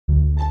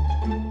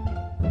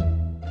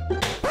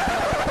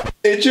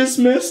It just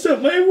messed up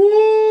my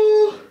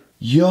wall.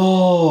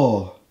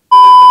 Yo.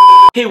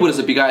 Hey, what is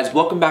up you guys?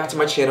 Welcome back to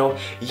my channel.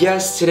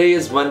 Yes, today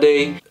is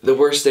Monday, the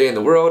worst day in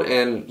the world,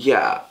 and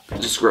yeah,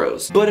 just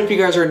gross. But if you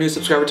guys are a new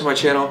subscriber to my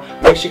channel,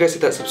 make sure you guys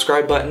hit that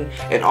subscribe button.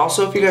 And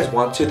also if you guys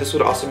want to, this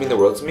would also mean the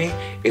world to me,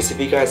 is if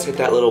you guys hit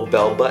that little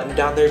bell button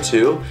down there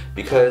too,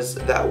 because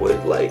that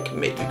would like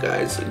make you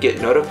guys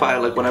get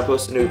notified like when I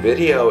post a new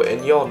video.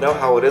 And y'all know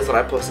how it is when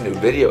I post a new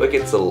video, it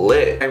gets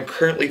lit. I'm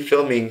currently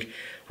filming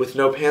with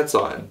no pants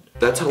on.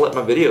 That's how lit my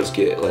videos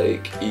get.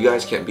 Like, you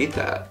guys can't beat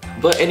that.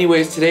 But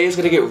anyways, today is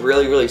gonna get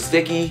really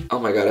sticky. Oh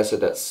my god, I said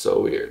that so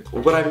weird.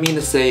 What I mean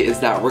to say is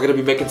that we're gonna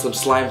be making some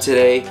slime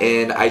today,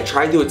 and I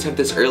tried to attempt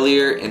this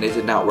earlier and it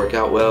did not work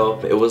out well.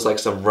 It was like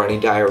some runny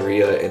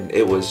diarrhea and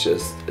it was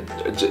just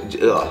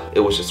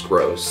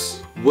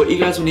gross. What you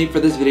guys will need for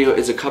this video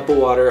is a cup of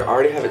water. I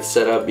already have it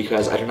set up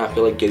because I do not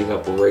feel like getting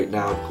up right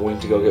now. I'm going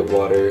to go get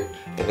water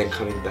and then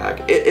coming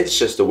back. It's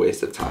just a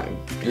waste of time.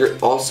 You're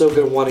also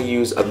going to want to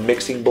use a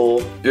mixing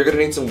bowl. You're going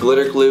to need some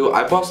glitter glue.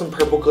 I bought some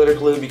purple glitter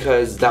glue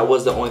because that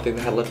was the only thing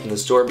they had left in the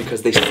store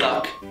because they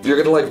suck.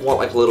 You're going to like want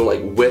like a little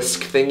like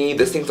whisk thingy.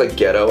 This thing's like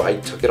ghetto.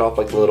 I took it off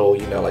like a little,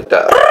 you know, like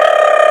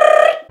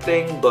that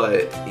thing,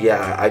 but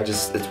yeah,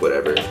 it's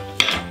whatever.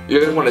 You're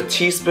gonna want a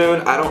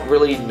teaspoon. I don't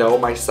really know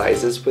my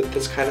sizes with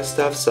this kind of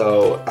stuff,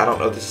 so I don't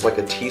know if this is like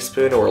a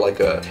teaspoon or like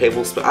a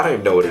tablespoon. I don't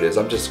even know what it is.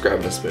 I'm just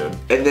grabbing a spoon.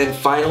 And then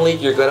finally,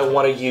 you're gonna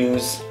want to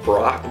use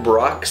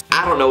borax.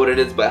 I don't know what it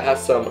is, but it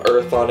has some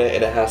earth on it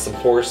and it has some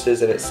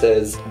horses and it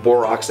says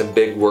borax in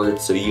big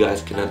words so you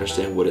guys can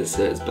understand what it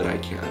says, but I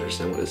can't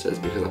understand what it says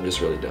because I'm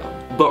just really dumb.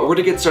 But we're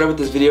gonna get started with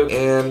this video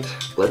and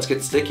let's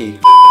get sticky.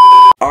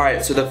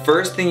 Alright, so the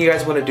first thing you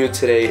guys want to do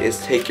today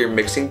is take your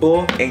mixing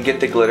bowl and get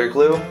the glitter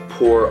glue.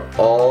 Pour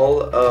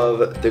all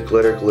of the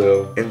glitter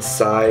glue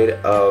inside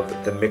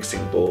of the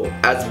mixing bowl.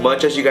 As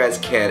much as you guys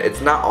can. It's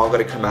not all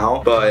going to come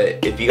out,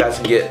 but if you guys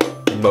can get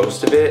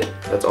most of it,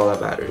 that's all that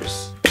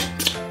matters.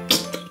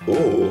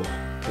 Ooh.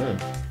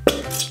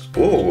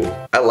 Ooh.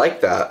 I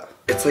like that.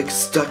 It's like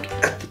stuck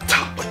at the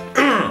top.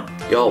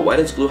 Like, yo, why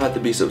does glue have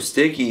to be so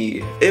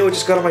sticky? Ew, it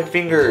just got on my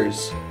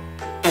fingers.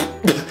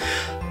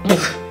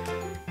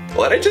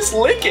 Why'd I just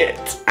lick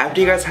it?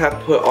 After you guys have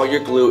put all your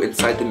glue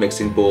inside the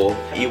mixing bowl,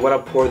 you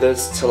want to pour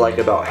this to like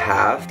about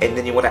half, and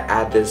then you want to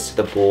add this to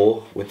the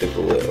bowl with the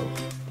glue.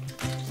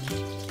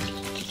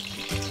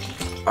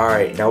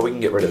 Alright, now we can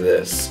get rid of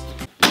this.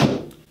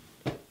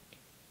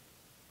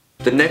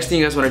 The next thing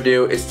you guys want to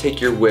do is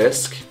take your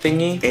whisk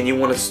thingy, and you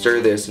want to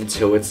stir this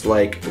until it's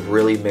like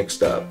really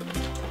mixed up.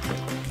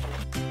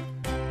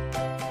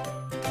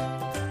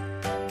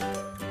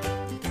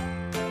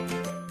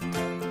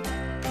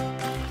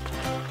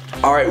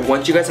 Alright,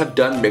 once you guys have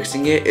done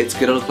mixing it, it's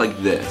gonna look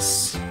like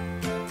this.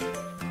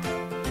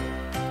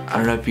 I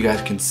don't know if you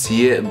guys can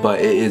see it, but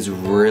it is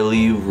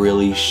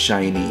really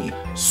shiny.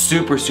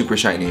 Super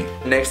shiny.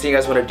 Next thing you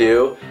guys wanna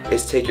do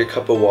is take your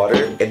cup of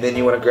water, and then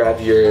you wanna grab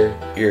your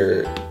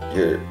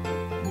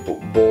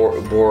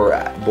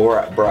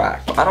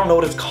borax. I don't know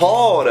what it's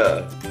called.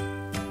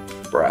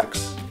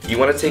 Borax. You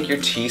want to take your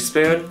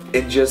teaspoon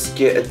and just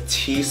get a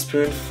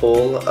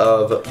teaspoonful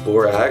of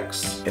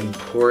borax and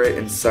pour it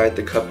inside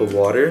the cup of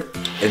water.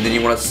 And then you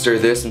want to stir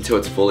this until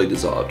it's fully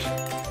dissolved.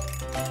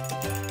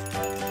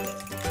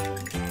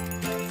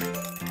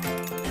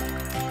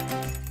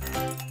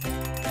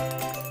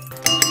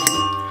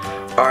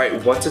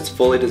 Alright, once it's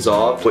fully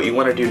dissolved, what you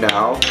want to do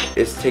now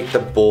is take the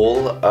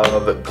bowl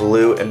of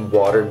glue and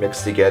water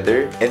mixed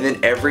together. And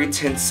then every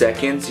 10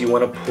 seconds, you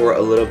want to pour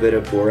a little bit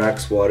of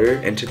borax water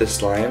into the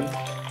slime.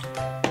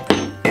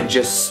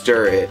 Just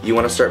stir it. You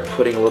want to start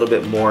putting a little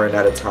bit more in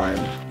at a time.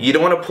 You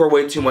don't want to pour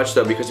way too much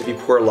though, because if you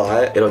pour a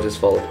lot, it'll just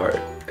fall apart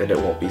and it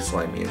won't be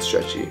slimy and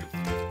stretchy.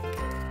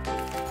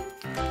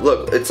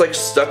 Look, it's like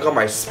stuck on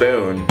my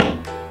spoon.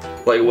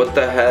 Like, what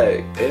the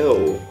heck?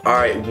 Ew.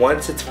 Alright,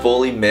 once it's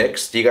fully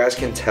mixed, you guys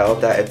can tell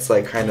that it's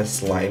like kind of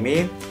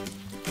slimy.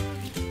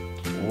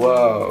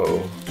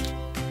 Whoa.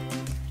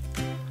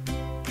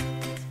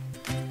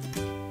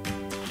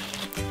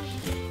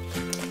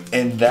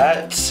 And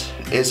that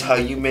is how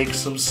you make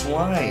some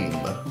slime.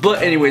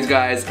 But anyways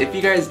guys, if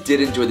you guys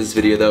did enjoy this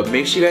video though,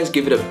 make sure you guys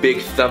give it a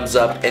big thumbs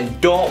up and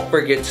don't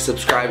forget to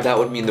subscribe. That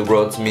would mean the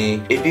world to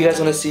me. If you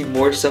guys want to see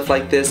more stuff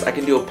like this, I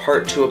can do a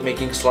part 2 of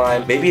making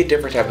slime, maybe a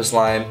different type of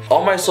slime.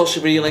 All my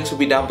social media links will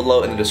be down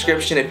below in the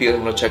description if you guys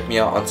want to check me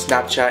out on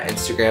Snapchat,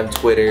 Instagram,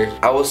 Twitter.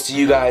 I will see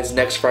you guys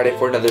next Friday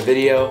for another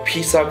video.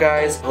 Peace out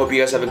guys. Hope you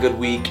guys have a good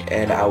week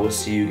and I will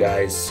see you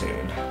guys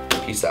soon.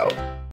 Peace out.